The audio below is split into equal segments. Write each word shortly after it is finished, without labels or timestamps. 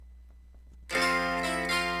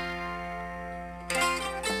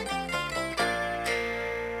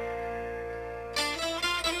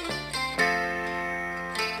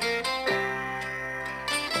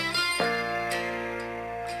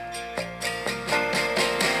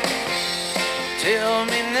Tell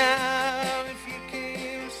me now if you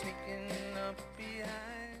came sneaking up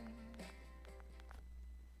behind.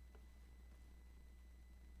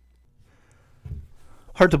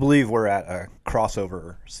 Hard to believe we're at a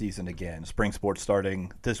crossover season again. Spring sports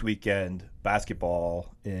starting this weekend.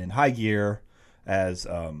 Basketball in high gear as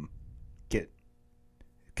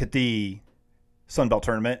the Sun Belt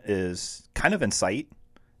tournament is kind of in sight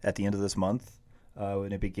at the end of this month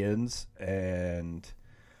when it begins. And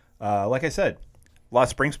like I said, a lot of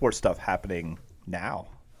spring sports stuff happening now.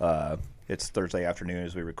 It's Thursday afternoon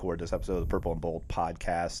as we record this episode of the Purple and Bold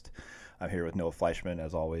podcast. I'm here with Noah Fleischman.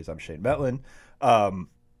 As always, I'm Shane Metlin.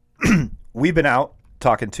 We've been out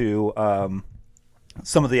talking to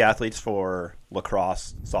some of the athletes for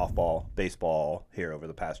lacrosse, softball, baseball here over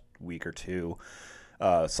the past week or two.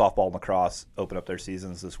 Softball and lacrosse open up their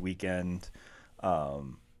seasons this weekend. It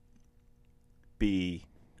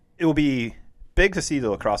will be big to see the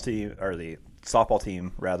lacrosse team, or the softball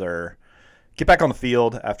team rather, get back on the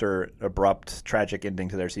field after abrupt, tragic ending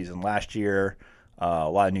to their season last year. A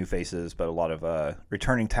lot of new faces, but a lot of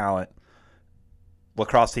returning talent.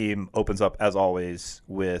 Lacrosse team opens up, as always,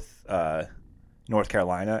 with North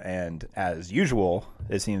Carolina, and as usual,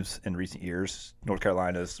 it seems in recent years, North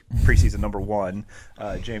Carolina's preseason number 1.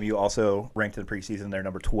 JMU also ranked in preseason, they're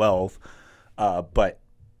number 12. But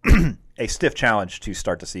a stiff challenge to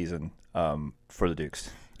start the season for the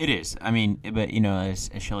Dukes. It is. I mean, but, as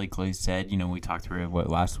Shelley Clay said, we talked through it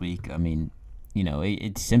last week. I mean,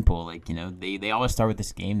 it's simple. Like, they always start with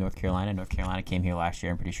this game, North Carolina. North Carolina came here last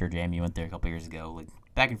year. I'm pretty sure JMU went there a couple years ago. Like,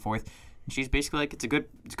 back and forth. And she's basically like, it's a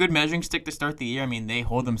good measuring stick to start the year. I mean, they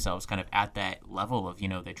hold themselves kind of at that level of,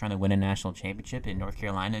 they're trying to win a national championship, and North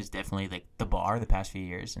Carolina is definitely like the bar the past few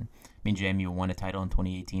years. And I mean, JMU won a title in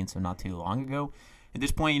 2018, so not too long ago. At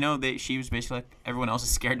this point, she was basically like, everyone else is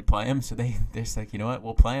scared to play him, so they're just like, you know what,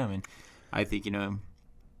 we'll play him. And I think,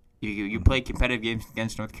 you play competitive games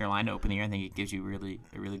against North Carolina open the year. I think it gives you a really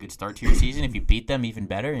good start to your season. If you beat them, even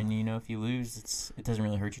better. And if you lose, it doesn't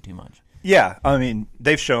really hurt you too much. Yeah, I mean,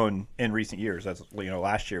 they've shown in recent years, as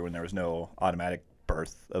last year when there was no automatic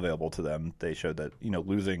berth available to them, they showed that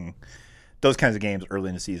losing those kinds of games early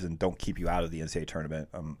in the season don't keep you out of the NCAA tournament,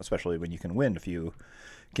 especially when you can win a few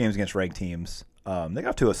games against ranked teams. They got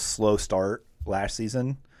off to a slow start last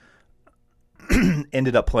season.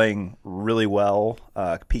 Ended up playing really well,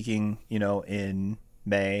 peaking, in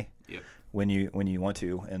May. Yep. when you want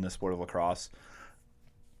to in the sport of lacrosse.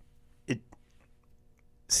 It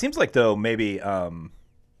seems like, though, maybe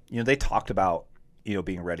they talked about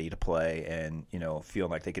being ready to play and feeling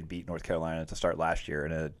like they could beat North Carolina to start last year,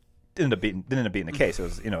 and it didn't end up being the case. It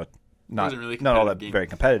was not all that very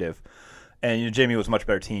competitive, and JMU was a much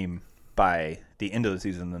better team by the end of the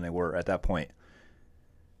season than they were at that point.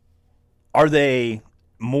 Are they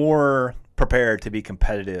more prepared to be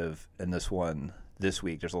competitive in this one this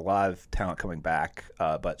week? There's a lot of talent coming back,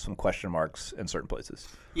 but some question marks in certain places.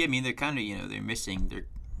 Yeah, I mean, they're kind of, they're missing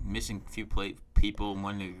a few people.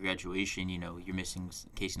 One to graduation, you're missing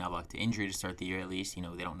Casey Knobloch to injury to start the year at least. They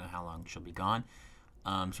don't know how long she'll be gone.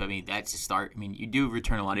 So, I mean, that's a start. I mean, you do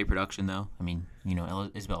return a lot of your production, though. I mean,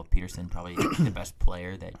 Isabel Peterson, probably the best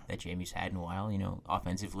player that JMU's had in a while.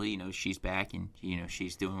 Offensively, she's back and,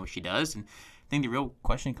 she's doing what she does. And I think the real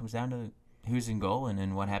question comes down to who's in goal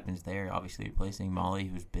and what happens there. Obviously, replacing Molly,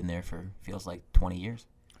 who's been there for, feels like 20 years.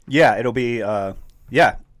 Yeah, it'll be,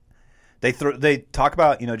 They talk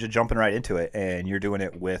about, just jumping right into it, and you're doing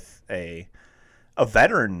it with a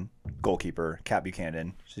veteran goalkeeper, Kat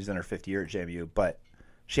Buchanan. She's in her 5th year at JMU, but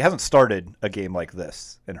she hasn't started a game like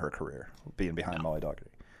this in her career, being behind Molly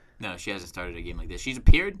Dougherty. No, she hasn't started a game like this. She's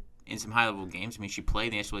appeared in some high-level games. I mean, she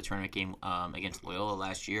played the NCAA tournament game against Loyola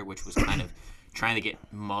last year, which was kind of trying to get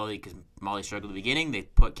Molly, because Molly struggled at the beginning. They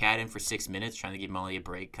put Kat in for 6 minutes, trying to give Molly a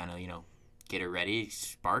break, kind of, get her ready,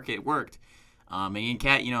 spark. It worked. And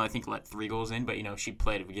Kat, I think let 3 goals in, but, she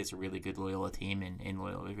played against a really good Loyola team, and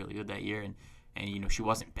Loyola was really good that year. And she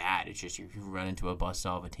wasn't bad. It's just you run into a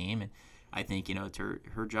buzzsaw of a team, and I think it's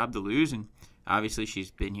her job to lose. And obviously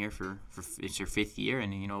she's been here for it's her 5th year,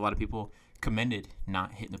 and a lot of people commended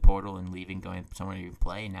not hitting the portal and leaving, going somewhere to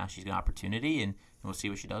play. And now she's got an opportunity, and we'll see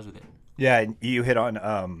what she does with it. Yeah, you hit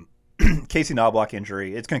on Casey Knobloch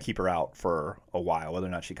injury. It's going to keep her out for a while. Whether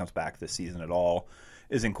or not she comes back this season at all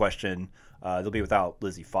is in question. They'll be without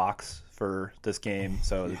Lizzie Fox for this game,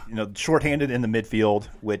 so shorthanded in the midfield,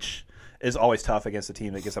 which is always tough against a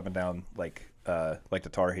team that gets up and down like the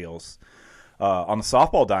Tar Heels. On the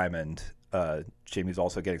softball diamond, JMU's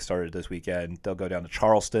also getting started this weekend. They'll go down to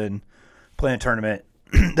Charleston, play a tournament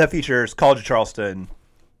that features College of Charleston,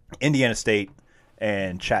 Indiana State,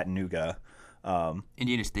 and Chattanooga.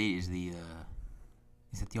 Indiana State is the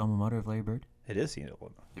Is it the alma mater of Larry Bird? It is the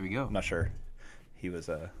Illinois. There we go. I'm not sure he was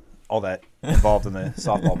all that involved in the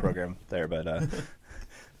softball program there, but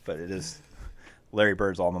it is Larry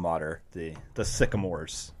Bird's alma mater, the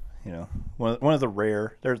Sycamores. You know, one of the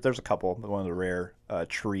rare. There's a couple, but one of the rare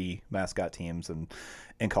tree mascot teams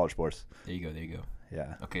in college sports. There you go.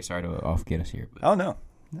 Yeah. Okay, sorry to get us here. But. Oh no.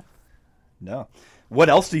 What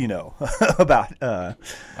else do you know about?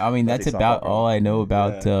 I mean, that's about all I know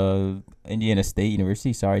about Indiana State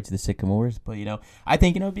University. Sorry to the Sycamores, but I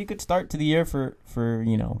think it'd be a good start to the year for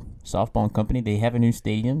softball and company. They have a new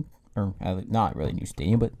stadium, or not really a new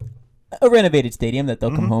stadium, but a renovated stadium that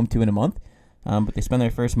they'll come home to in a month. But they spend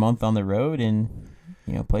their first month on the road and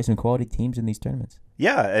play some quality teams in these tournaments.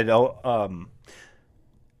 Yeah,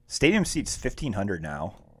 stadium seats 1,500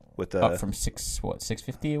 now. With the up from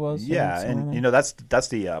 650 it was. Yeah, and that's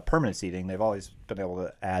the permanent seating. They've always been able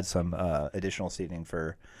to add some additional seating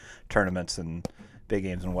for tournaments and big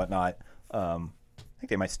games and whatnot. I think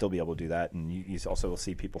they might still be able to do that, and you also will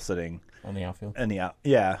see people sitting on the outfield.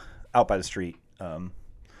 Out by the street,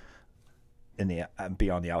 in the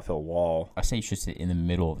beyond the outfield wall. I say you should sit in the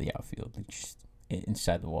middle of the outfield, like just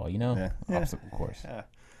inside the wall. Obstacle course.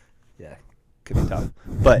 Yeah, could be tough,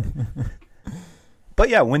 but. But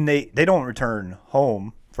yeah, when they don't return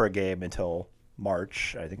home for a game until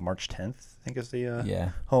March, I think March 10th, I think is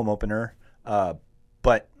the home opener.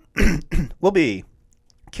 But we'll be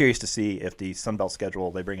curious to see if the Sun Belt schedule,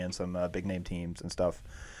 they bring in some big name teams and stuff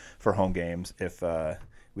for home games. If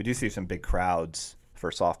we do see some big crowds for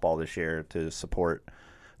softball this year to support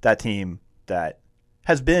that team that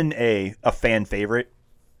has been a fan favorite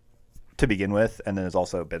to begin with, and then has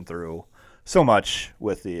also been through so much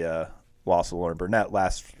with the loss of Lauren Burnett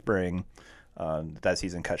last spring, that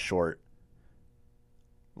season cut short.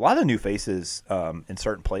 A lot of new faces in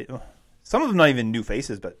certain places. Some of them not even new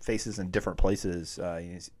faces, but faces in different places.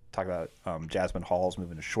 You talk about Jasmine Hall's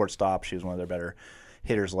moving to shortstop. She was one of their better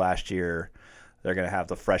hitters last year. They're going to have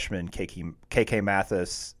the freshman KK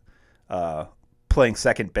Mathis playing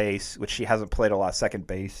second base, which she hasn't played a lot of second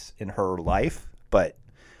base in her life. But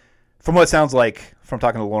from what it sounds like, from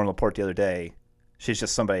talking to Lauren Laporte the other day, she's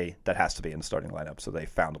just somebody that has to be in the starting lineup, so they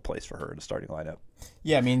found a place for her in the starting lineup.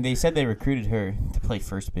 Yeah, I mean, they said they recruited her to play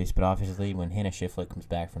first base, but obviously when Hannah Shiflett comes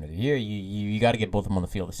back for another year, you got to get both of them on the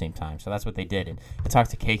field at the same time. So that's what they did. And I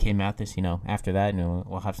talked to KK Mathis, after that, and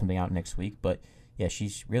we'll have something out next week. But, yeah,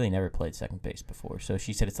 she's really never played second base before. So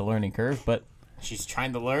she said it's a learning curve, but she's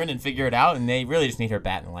trying to learn and figure it out, and they really just need her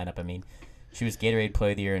bat in the lineup. I mean, she was Gatorade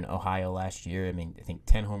Player of the Year in Ohio last year. I mean, I think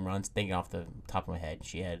 10 home runs, thinking off the top of my head.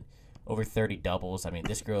 She had over 30 doubles. I mean,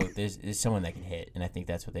 this girl is someone that can hit, and I think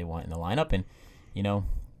that's what they want in the lineup. And,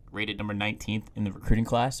 rated number 19th in the recruiting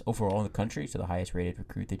class overall in the country, so the highest rated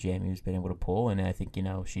recruit that JMU's been able to pull. And I think,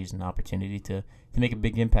 she's an opportunity to make a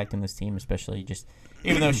big impact on this team, especially just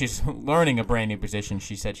even though she's learning a brand new position.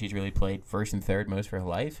 She said she's really played first and third most of her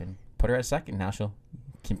life, and put her at second. Now she'll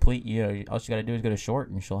complete, all she got to do is go to short,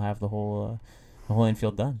 and she'll have the whole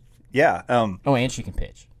infield done. Yeah. And she can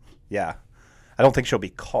pitch. Yeah. I don't think she'll be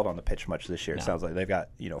called on the pitch much this year. No. It sounds like they've got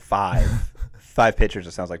five pitchers.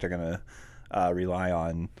 It sounds like they're going to rely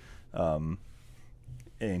on,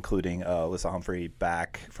 including Alyssa Humphrey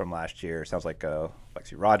back from last year. It sounds like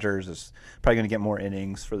Lexi Rogers is probably going to get more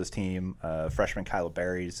innings for this team. Freshman Kyla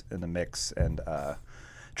Berry's in the mix, and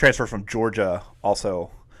transfer from Georgia also.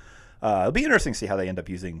 It'll be interesting to see how they end up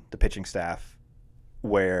using the pitching staff,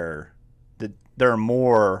 where there are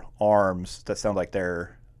more arms that sound like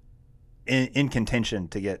they're in contention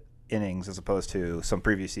to get innings, as opposed to some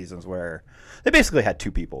previous seasons where they basically had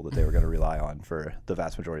two people that they were going to rely on for the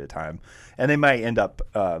vast majority of the time. And they might end up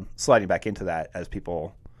sliding back into that as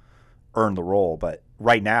people earn the role. But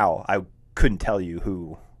right now, I couldn't tell you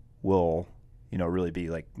who will, really be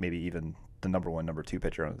like maybe even the number one, number two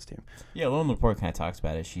pitcher on this team. Yeah, Lauren Laporte kind of talks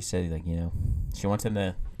about it. She said, she wants them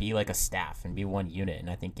to be like a staff and be one unit. And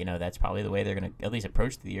I think, that's probably the way they're going to at least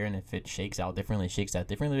approach the year. And if it shakes out differently.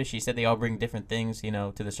 But she said they all bring different things,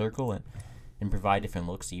 to the circle and provide different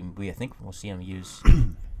looks. I think we'll see them use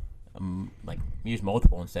use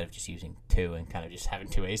multiple instead of just using two and kind of just having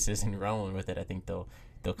two aces and rolling with it. I think they'll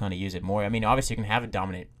kind of use it more. I mean, obviously you can have a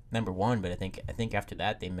dominant number one, but I think after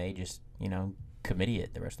that they may just, committee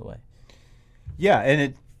it the rest of the way. Yeah,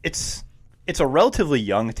 and it's a relatively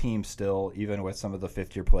young team still, even with some of the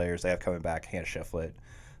fifth-year players they have coming back. Hannah Shiflett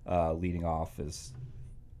leading off is,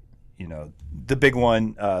 the big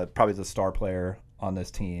one, probably the star player on this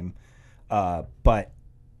team. But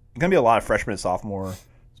going to be a lot of freshmen and sophomores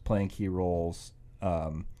playing key roles,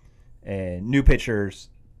 and new pitchers,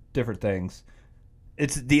 different things.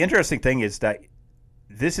 The interesting thing is that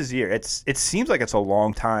this is year. It seems like it's a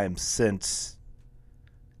long time since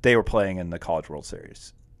they were playing in the College World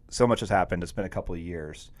Series. So much has happened. It's been a couple of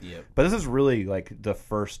years. Yep. But this is really like the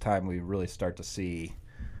first time we really start to see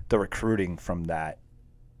the recruiting from that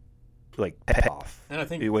pay off. And I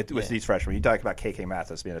think with these freshmen. You talk about KK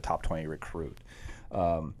Mathis being a top 20 recruit.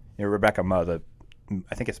 Rebecca Ma,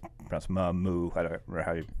 I think it's pronounced Moo. I don't remember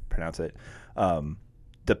how you pronounce it.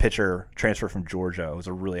 The pitcher transfer from Georgia was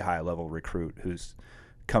a really high level recruit who's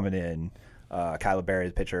coming in. Kyla Berry,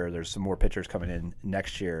 the pitcher. There's some more pitchers coming in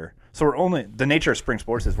next year. So the nature of spring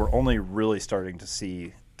sports is we're only really starting to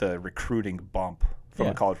see the recruiting bump from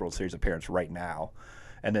the College World Series appearance right now,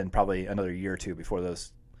 and then probably another year or two before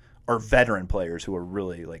those are veteran players who are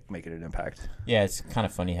really making an impact. Yeah, it's kind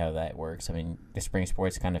of funny how that works. I mean, the spring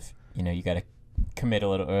sports kind of you got to commit a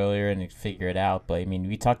little earlier and figure it out. But I mean,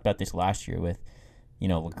 we talked about this last year with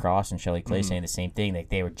lacrosse and Shelley Clay saying the same thing. Like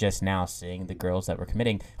they were just now seeing the girls that were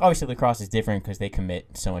committing. Obviously, lacrosse is different because they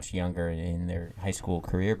commit so much younger in their high school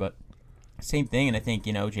career, but same thing. And I think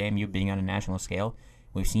JMU being on a national scale,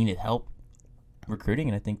 we've seen it help recruiting,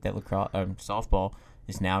 and I think that lacrosse, softball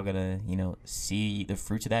is now gonna see the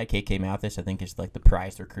fruits of that. KK Mathis, I think, is like the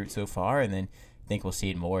prized recruit so far, and then I think we'll see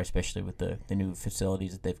it more, especially with the new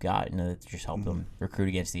facilities that they've got, that just help them recruit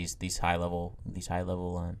against these high level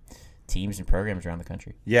teams and programs around the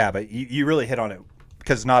country. Yeah, but you really hit on it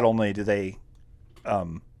because not only do they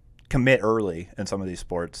commit early in some of these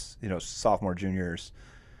sports, sophomore, juniors,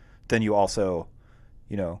 then you also,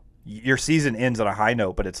 your season ends on a high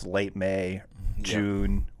note, but it's late May,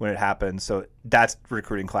 June when it happens. So that's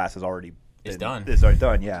recruiting class has already done. It's already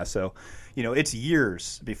done, yeah. So, it's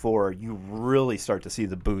years before you really start to see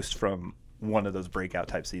the boost from one of those breakout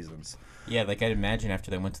type seasons. Yeah, I'd imagine after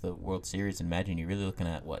they went to the World Series, you're really looking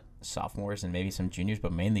at sophomores and maybe some juniors,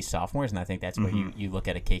 but mainly sophomores, and I think that's where you look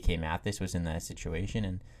at a KK Mathis was in that situation,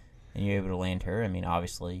 and you're able to land her. I mean,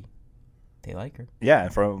 obviously, they like her. Yeah,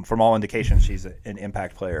 and from all indications, she's an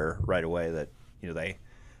impact player right away that they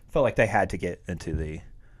felt like they had to get into the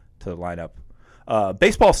lineup.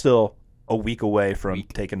 Baseball's still a week away from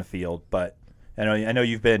taking the field, but I know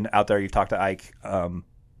you've been out there. You've talked to Ike.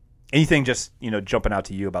 Anything just jumping out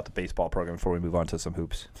to you about the baseball program before we move on to some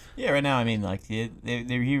hoops? Yeah, right now, I mean,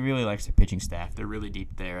 he really likes their pitching staff. They're really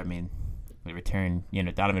deep there. I mean, they return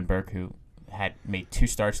Donovan Burke, who had made 2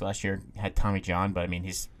 starts last year, had Tommy John, but I mean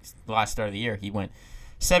his last start of the year he went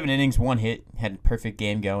 7 innings, 1 hit, had a perfect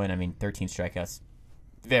game going. I mean, 13 strikeouts.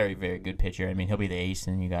 Very, very good pitcher. I mean, he'll be the ace,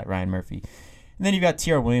 and you got Ryan Murphy. And then you got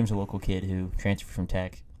T.R. Williams, a local kid who transferred from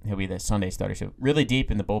Tech. He'll be the Sunday starter. So really deep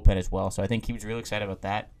in the bullpen as well. So I think he was really excited about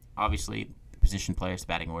that. Obviously, the position players, the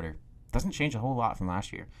batting order, doesn't change a whole lot from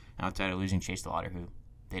last year, outside of losing Chase DeLauder, who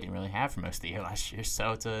they didn't really have for most of the year last year.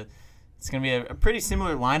 So it's going to be a pretty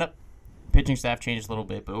similar lineup. Pitching staff changes a little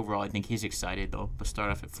bit, but overall I think he's excited. They'll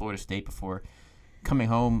start off at Florida State before coming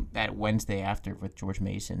home that Wednesday after with George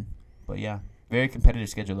Mason. But yeah, very competitive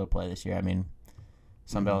schedule they'll play this year. I mean,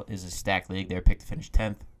 Sunbelt is a stacked league. They're picked to finish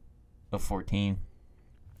 10th of 14.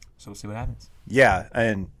 So we'll see what happens. Yeah,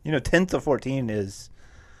 and 10th of 14 is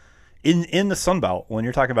in the Sunbelt. When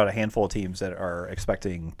you're talking about a handful of teams that are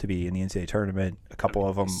expecting to be in the NCAA tournament, a couple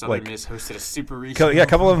of them Southern Miss hosted a super regional. Yeah, a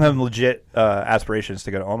couple of them have legit aspirations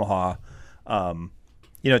to go to Omaha.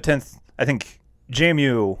 10th. I think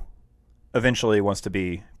JMU eventually wants to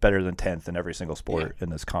be better than 10th in every single sport in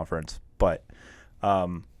this conference, but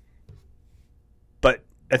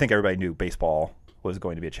I think everybody knew baseball was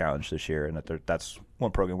going to be a challenge this year, and that's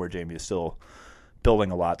one program where JMU is still building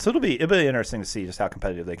a lot. So it'll be interesting to see just how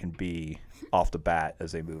competitive they can be off the bat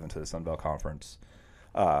as they move into the Sun Belt Conference.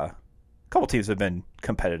 A couple teams have been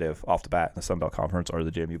competitive off the bat in the Sun Belt Conference are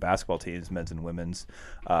the JMU basketball teams, men's and women's.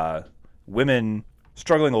 Women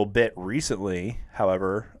struggling a little bit recently,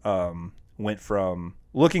 however, went from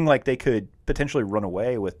looking like they could potentially run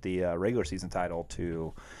away with the regular season title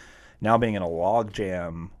to now being in a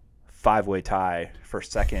logjam 5-way tie for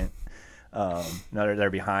second. Now they're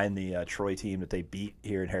behind the Troy team that they beat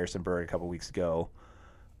here in Harrisonburg a couple weeks ago.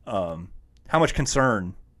 How much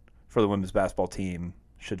concern for the women's basketball team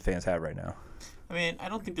should fans have right now? I mean, I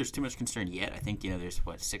don't think there's too much concern yet. I think, there's,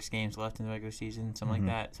 6 games left in the regular season, something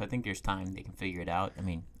like that. So I think there's time they can figure it out. I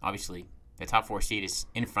mean, obviously, the top 4 seed is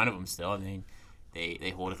in front of them still. I mean,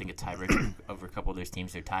 they hold, I think, a tiebreaker over a couple of those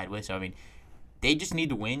teams they're tied with. So, I mean, they just need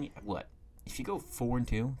to win. If you go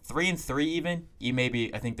 4-2, 3-3 even,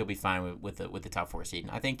 I think they'll be fine with the top 4 seed.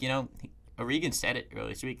 And I think, O'Regan said it earlier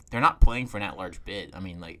this week. They're not playing for an at-large bid. I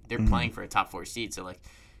mean, they're playing for a top 4 seed. So,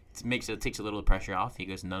 takes a little of the pressure off. He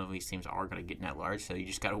goes, none of these teams are going to get that large, so you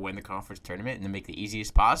just got to win the conference tournament and then make the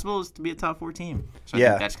easiest possible is to be a top 4 team. So I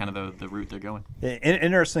think that's kind of the route they're going.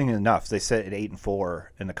 Interesting enough, they sit at 8-4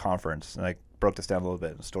 in the conference, and I broke this down a little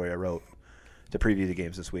bit in the story I wrote to preview the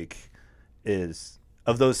games this week. Is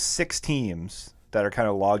of those 6 teams that are kind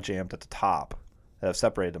of log jammed at the top that have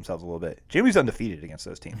separated themselves a little bit, JMU's undefeated against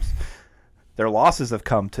those teams. Their losses have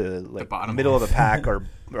come to like the middle of the pack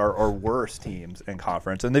or worse teams in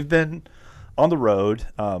conference, and they've been on the road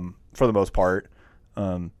for the most part.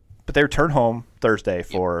 But they return home Thursday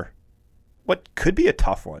for what could be a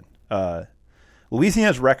tough one.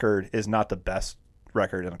 Louisiana's record is not the best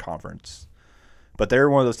record in the conference, but they're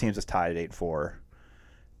one of those teams that's tied at 8-4.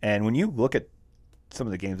 And when you look at some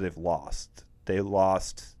of the games they've lost, they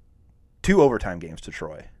lost 2 overtime games to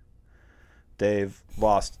Troy. They've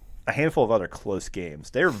lost a handful of other close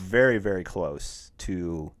games. They're very, very close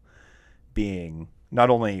to being not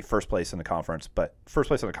only first place in the conference, but first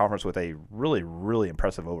place in the conference with a really, really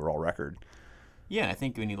impressive overall record. Yeah, I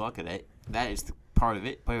think when you look at it, that is part of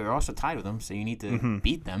it. But you're also tied with them, so you need to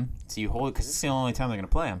beat them. So you hold it because it's the only time they're going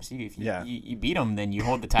to play them. So if you beat them, then you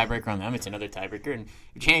hold the tiebreaker on them. It's another tiebreaker, and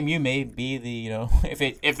JMU may be the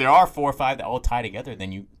if there are 4 or 5 that all tie together,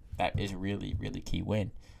 then that is a really, really key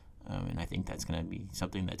win. And I think that's going to be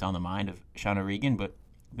something that's on the mind of Sean O'Regan. But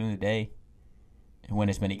at the end of the day, win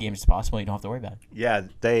as many games as possible. You don't have to worry about it. Yeah,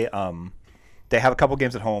 they have a couple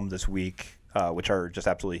games at home this week, which are just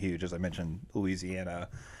absolutely huge. As I mentioned, Louisiana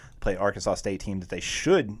play Arkansas State team that they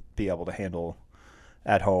should be able to handle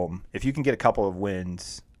at home. If you can get a couple of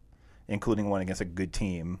wins, including one against a good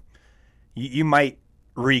team, you might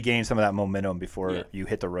regain some of that momentum before you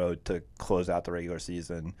hit the road to close out the regular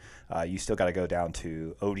season. You still got to go down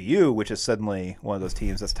to ODU, which is suddenly one of those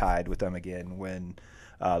teams that's tied with them again. When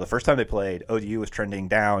the first time they played, ODU was trending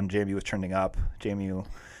down, JMU was trending up. JMU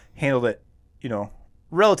handled it,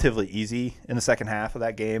 relatively easy in the second half of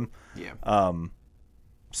that game. Yeah.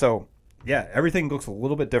 So everything looks a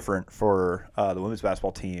little bit different for the women's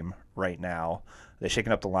basketball team right now. They're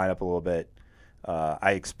shaking up the lineup a little bit.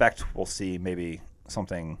 I expect we'll see maybe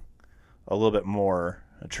something a little bit more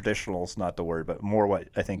traditional is not the word, but more what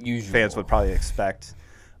I think fans would probably expect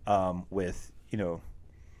with,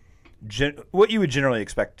 what you would generally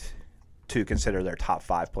expect to consider their top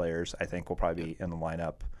 5 players, I think will probably be in the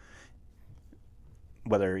lineup.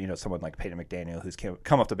 Whether, someone like Peyton McDaniel, who's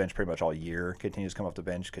come off the bench pretty much all year, continues to come off the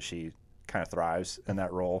bench because she kind of thrives in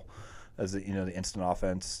that role as the instant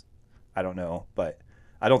offense. I don't know, but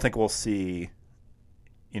I don't think we'll see,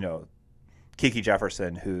 Kiki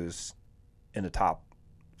Jefferson, who's in the top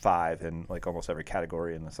 5 in like almost every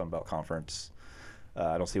category in the Sun Belt Conference.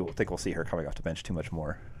 I think we'll see her coming off the bench too much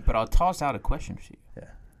more. But I'll toss out a question for you. Yeah.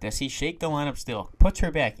 Does he shake the lineup still, puts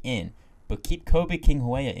her back in, but keep Kobe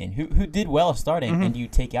King-Huea in, who did well starting, and you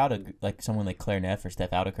take out someone like Claire Neff or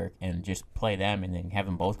Steph Ouderkirk and just play them and then have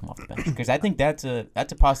them both come off the bench? Because I think that's a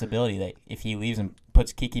possibility that if he leaves and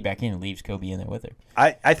puts Kiki back in and leaves Kobe in there with her.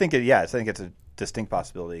 I think it's a distinct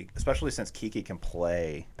possibility, especially since Kiki can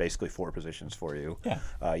play basically 4 positions for you.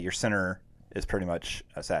 Yeah. Your center is pretty much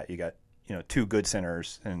set. You got 2 good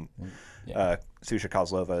centers, and Susha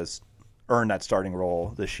Kozlova has earned that starting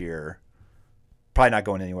role this year. Probably not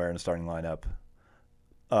going anywhere in the starting lineup.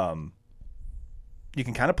 You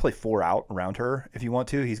can kind of play 4 out around her if you want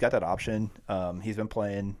to. He's got that option. He's been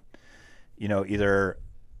playing, either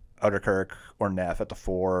Ouderkirk or Neff at the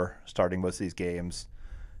 4, starting most of these games,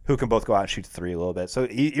 who can both go out and shoot the 3 a little bit. So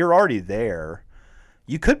you're already there.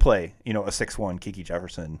 You could play, a 6'1" Kiki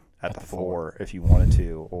Jefferson at the 4 if you wanted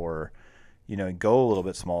to, or, go a little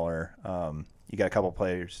bit smaller. You got a couple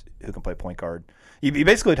players who can play point guard. You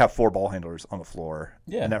basically would have 4 ball handlers on the floor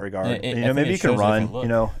in that regard. Maybe you can run.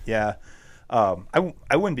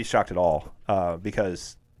 I wouldn't be shocked at all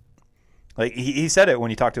because, like he said it when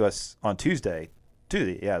he talked to us on Tuesday,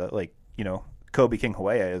 too. Yeah, that Kobe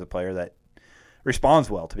King-Huea is a player that responds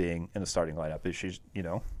well to being in the starting lineup. She's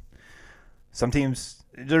some teams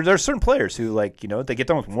there's certain players who they get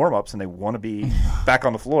done with warm ups and they want to be back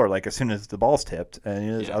on the floor as soon as the ball's tipped, and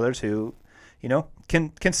there's others who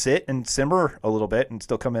can sit and simmer a little bit and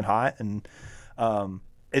still come in hot, and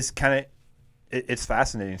it's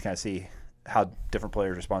fascinating to kind of see how different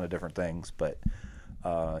players respond to different things. But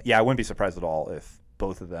I wouldn't be surprised at all if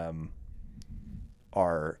both of them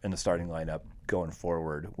are in the starting lineup going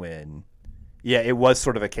forward. When it was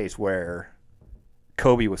sort of a case where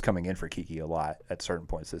Kobe was coming in for Kiki a lot at certain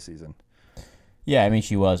points this season. Yeah, I mean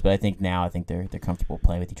she was, but I think they're comfortable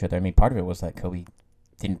playing with each other. I mean, part of it was that Kobe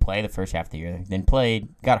didn't play the first half of the year, then played,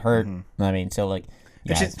 got hurt. Mm-hmm. I mean, so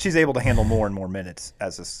she's able to handle more and more minutes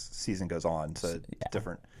as the season goes on. So it's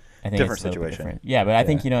different. I think different it's a little bit situation. different. Yeah, but I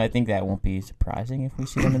think I think that won't be surprising if we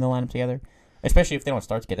see them in the lineup together, especially if they don't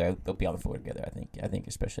start together. They'll be on the floor together. I think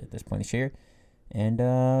especially at this point this year. And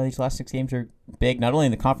these last 6 games are big, not only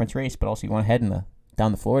in the conference race, but also you want to head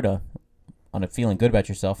down to Florida on a feeling good about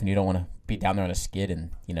yourself, and you don't want to be down there on a skid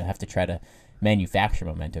and have to try to manufacture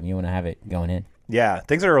momentum. You want to have it going in. Yeah,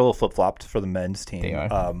 things are a little flip flopped for the men's team. They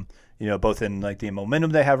are. Both in like the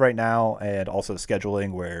momentum they have right now, and also the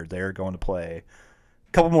scheduling where they're going to play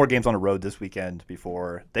a couple more games on the road this weekend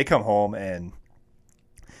before they come home and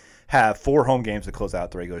have 4 home games to close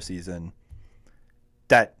out the regular season.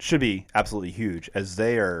 That should be absolutely huge, as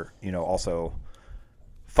they are, also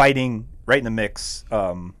fighting right in the mix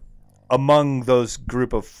among those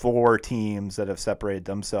group of 4 teams that have separated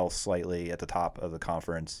themselves slightly at the top of the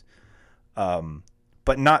conference,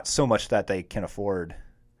 but not so much that they can afford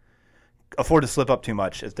to slip up too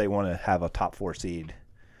much if they want to have a top 4 seed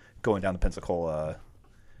going down to Pensacola.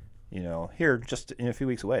 Here just in a few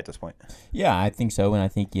weeks away at this point. Yeah, I think so, and I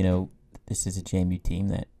think this is a JMU team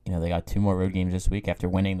that they got 2 more road games this week after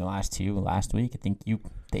winning the last 2 last week. I think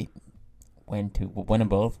they win them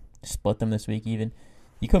both, split them this week even.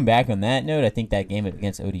 You come back on that note, I think that game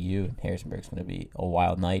against ODU and Harrisonburg is going to be a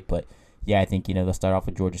wild night. But yeah, I think they'll start off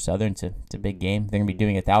with Georgia Southern. It's a big game. They're going to be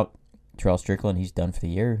doing it without Terrell Strickland. He's done for the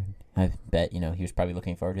year. I bet he was probably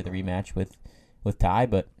looking forward to the rematch with Ty,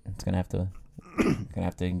 but it's going to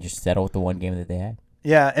have to just settle with the one game that they had.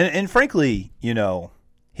 Yeah, and frankly,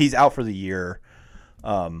 he's out for the year.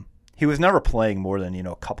 He was never playing more than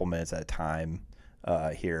a couple minutes at a time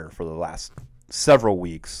here for the last several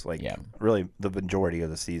weeks, really the majority of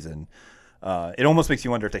the season. It almost makes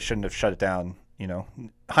you wonder if they shouldn't have shut it down.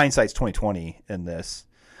 Hindsight's 20/20 in this,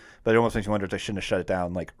 but it almost makes you wonder if they shouldn't have shut it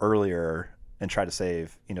down earlier and try to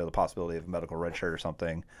save the possibility of a medical redshirt or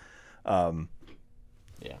something.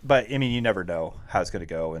 Yeah. But you never know how it's going to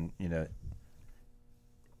go, and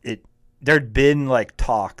there'd been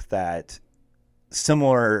talk that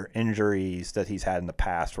similar injuries that he's had in the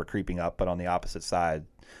past were creeping up, but on the opposite side.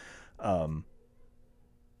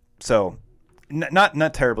 So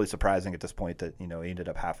not terribly surprising at this point that he ended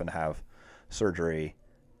up having to have surgery.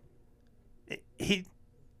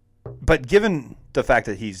 But given the fact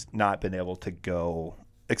that he's not been able to go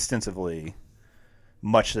extensively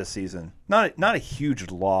much this season, not a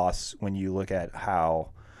huge loss when you look at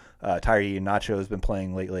how Tyree Nacho has been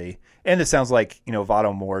playing lately. And it sounds like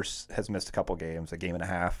Vado Morse has missed a couple games, a game and a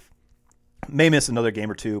half, may miss another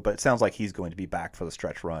game or 2, but it sounds like he's going to be back for the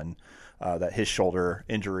stretch run. That his shoulder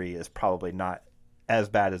injury is probably not as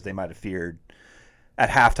bad as they might have feared at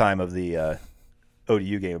halftime of the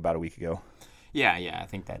ODU game about a week ago. Yeah, I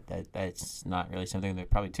think that's not really something they're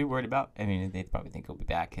probably too worried about. They probably think he'll be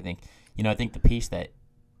back. I think the piece that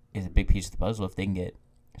is a big piece of the puzzle, if they can get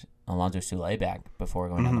Alonzo Sule back before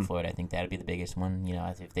going down to Florida, I think that'd be the biggest one.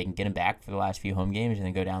 If they can get him back for the last few home games and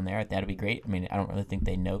then go down there, that'd be great. I don't really think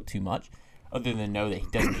they know too much, other than know that he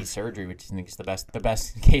doesn't need surgery, which I think is the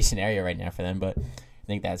best case scenario right now for them. But I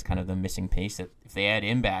think that's kind of the missing piece. That if they add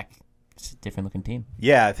him back, it's a different looking team.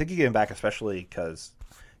 Yeah, I think you get him back, especially because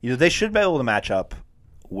they should be able to match up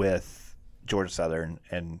with Georgia Southern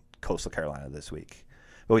and Coastal Carolina this week.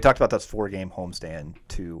 But we talked about that 4-game homestand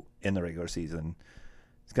in the regular season.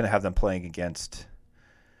 It's going to have them playing against,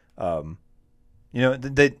 an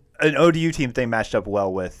ODU team that they matched up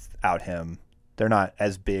well without him. They're not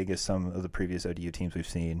as big as some of the previous ODU teams we've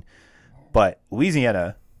seen. But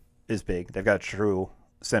Louisiana is big. They've got a true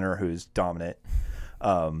center who's dominant.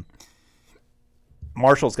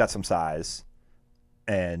 Marshall's got some size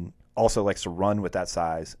and also likes to run with that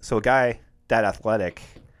size. So a guy that athletic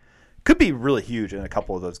could be really huge in a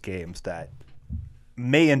couple of those games that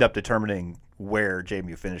may end up determining where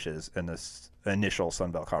JMU finishes in this initial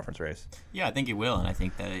Sun Belt Conference race. Yeah, I think it will, and I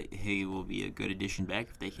think that he will be a good addition back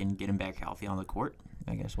if they can get him back healthy on the court.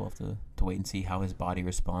 I guess we'll have to wait and see how his body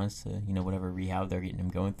responds to whatever rehab they're getting him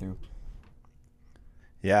going through.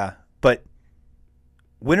 Yeah, but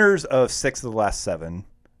winners of 6 of the last 7.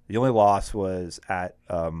 The only loss was at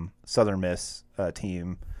Southern Miss, a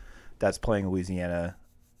team that's playing Louisiana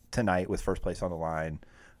tonight with first place on the line.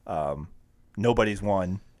 Nobody's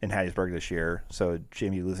won in Hattiesburg this year, so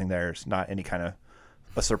JMU losing there is not any kind of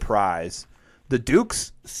a surprise. The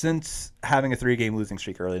Dukes, since having a 3-game losing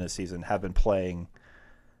streak early in the season, have been playing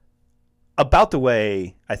about the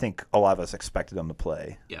way I think a lot of us expected them to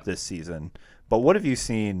play this season. But what have you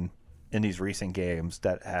seen in these recent games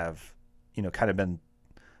that have, kind of been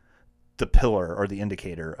the pillar or the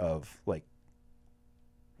indicator of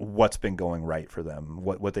what's been going right for them,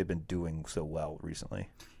 what they've been doing so well recently?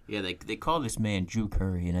 Yeah, they call this man Drew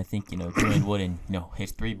Curry, and I think Julian Wooden,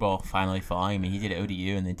 his 3-ball finally falling. I mean, he did it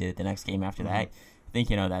ODU, and they did it the next game after that. I think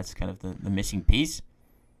that's kind of the missing piece,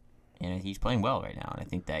 and he's playing well right now. And I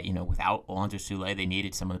think that without Alonzo Sule, they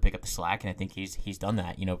needed someone to pick up the slack, and I think he's done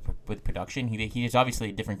that. With production, he is obviously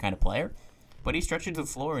a different kind of player, but he stretches the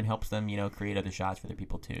floor and helps them create other shots for their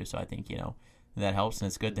people too. So I think that helps, and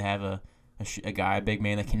it's good to have a guy, a big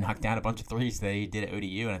man that can knock down a bunch of threes that he did at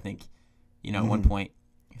ODU. And I think at one point.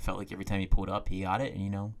 It felt like every time he pulled up, he got it.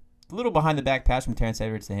 And, a little behind the back pass from Terrence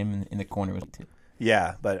Edwards to him in the corner was too.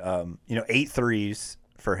 Yeah, but, 8 threes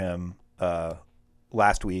for him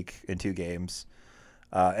last week in 2 games.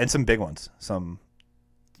 And some big ones. Some,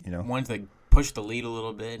 Ones that pushed the lead a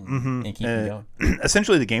little bit and keep it going.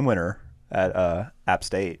 Essentially the game winner at App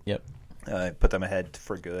State. Yep. Put them ahead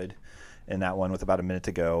for good in that one with about a minute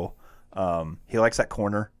to go. He likes that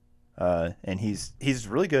corner. And he's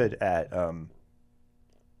really good at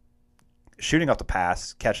shooting off the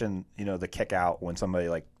pass, catching the kick out when somebody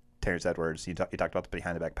like Terrence Edwards. You talked about the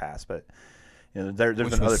behind the back pass, but there's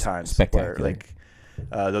been other times where like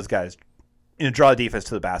those guys draw a defense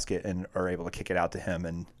to the basket and are able to kick it out to him.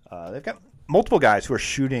 And they've got multiple guys who are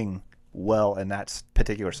shooting well in that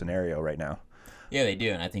particular scenario right now. Yeah, they do,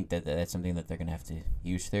 and I think that that's something that they're going to have to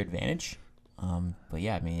use to their advantage. But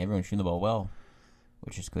yeah, I mean everyone's shooting the ball well,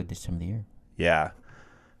 which is good this time of the year. Yeah.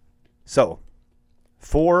 So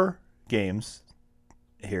 4 games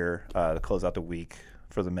here to close out the week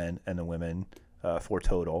for the men and the women, 4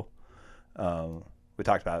 total. We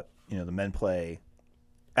talked about the men play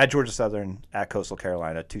at Georgia Southern, at Coastal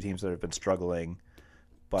Carolina, 2 teams that have been struggling,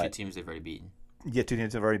 but 2 teams they've already beaten. Yeah, 2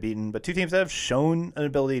 teams have already beaten, but 2 teams that have shown an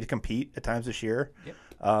ability to compete at times this year. Yep.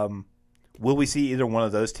 Will we see either one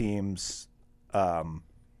of those teams? Will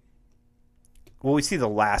we see the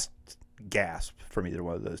last gasp from either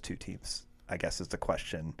one of those 2 teams? I guess is the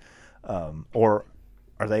question. Or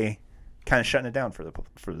are they kind of shutting it down for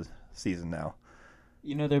the season now?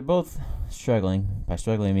 They're both struggling. By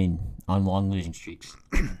struggling, I mean on long losing streaks.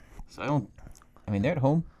 So they're at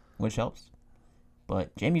home, which helps.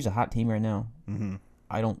 But JMU's a hot team right now. Mm-hmm.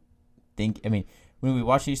 I don't think. When we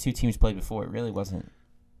watched these 2 teams play before, it really wasn't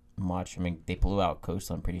much. They blew out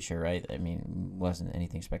Coastal. I'm pretty sure, right? Wasn't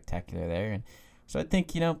anything spectacular there. And so I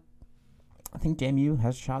think JMU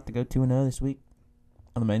has a shot to go 2-0 this week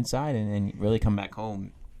on the men's side and really come back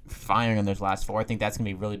home firing on those last 4. I think that's going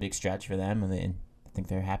to be a really big stretch for them, and I think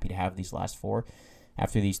they're happy to have these last 4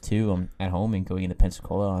 after these 2 at home and going into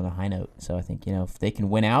Pensacola on a high note. So I think if they can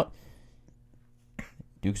win out,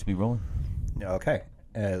 Dukes will be rolling. Okay.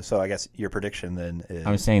 So I guess your prediction then is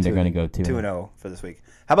I'm saying they're going to go 2-0 for this week.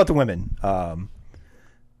 How about the women?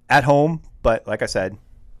 At home, but like I said,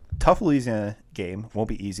 tough Louisiana game. Won't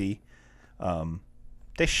be easy.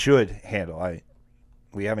 They should handle.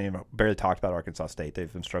 We haven't even barely talked about Arkansas State.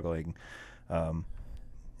 They've been struggling,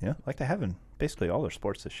 like they have in basically all their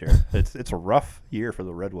sports this year. It's a rough year for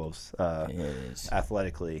the Red Wolves it is.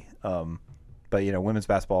 athletically. But women's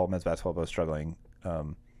basketball, men's basketball both struggling.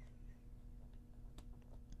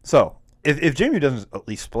 So if JMU doesn't at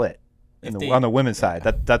least split on the women's side,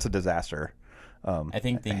 that's a disaster. I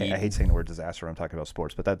think they need. I hate saying the word disaster when I'm talking about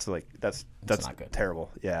sports, but that's not good.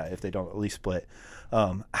 terrible. Yeah, if they don't at least split.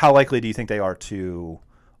 How likely do you think they are to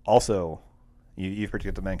also? You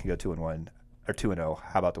predict the men can go 2-1 or 2-0.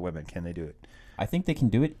 How about the women? Can they do it? I think they can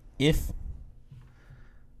do it if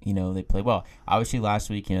they play well. Obviously, last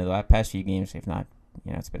week, the past few games, if not,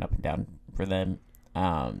 it's been up and down for them.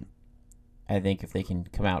 I think if they can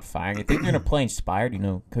come out firing, I think they're going to play inspired.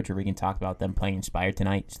 Coach O'Regan talked about them playing inspired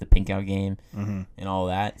tonight. It's the pink out game and all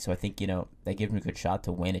that. So I think, that gives them a good shot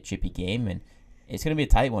to win a chippy game. And it's going to be a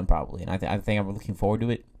tight one probably. And I think I'm looking forward to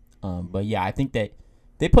it. But, yeah, I think that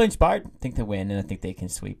they play inspired. I think they win, and I think they can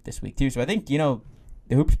sweep this week too. So I think, the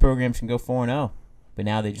Hoops programs can go 4-0. But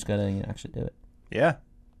now they just got to actually do it. Yeah,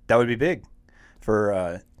 that would be big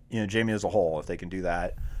for, JMU as a whole if they can do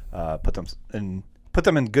that. Put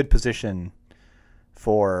them in good position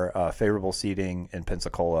for favorable seeding in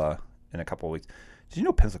Pensacola in a couple of weeks. Did you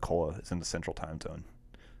know Pensacola is in the Central Time Zone?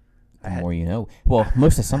 The more you know. Well,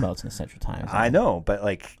 most of Sunbelt's in the Central Time Zone. I know, but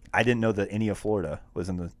I didn't know that any of Florida was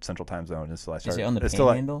in the Central Time Zone until I started. Is it on the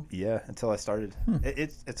Panhandle? Until I started.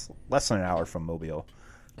 It's less than an hour from Mobile.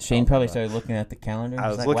 Shane probably started looking at the calendar. I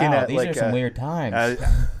was like, looking wow, at these are some weird times. I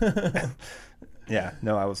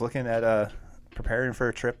was looking at preparing for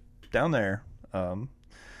a trip down there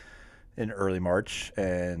in early March,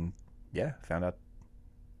 and found out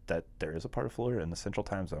that there is a part of Florida in the Central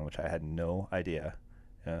Time Zone, which I had no idea.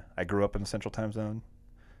 I grew up in the Central Time Zone.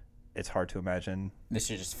 it's hard to imagine. This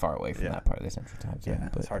is just far away from Yeah. that part of the Central Time Zone. Yeah,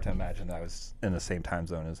 but it's hard to imagine that I was in the same time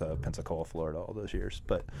zone as Pensacola, Florida, all those years.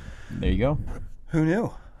 But there you go. who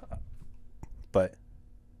knew? But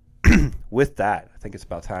with that, I think it's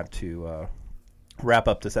about time to wrap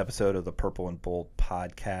up this episode of the Purple and Bold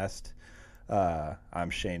podcast. I'm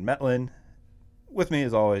Shane Metlin. With me,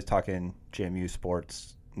 as always, talking JMU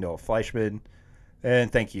sports, Noah Fleischman.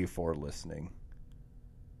 And thank you for listening.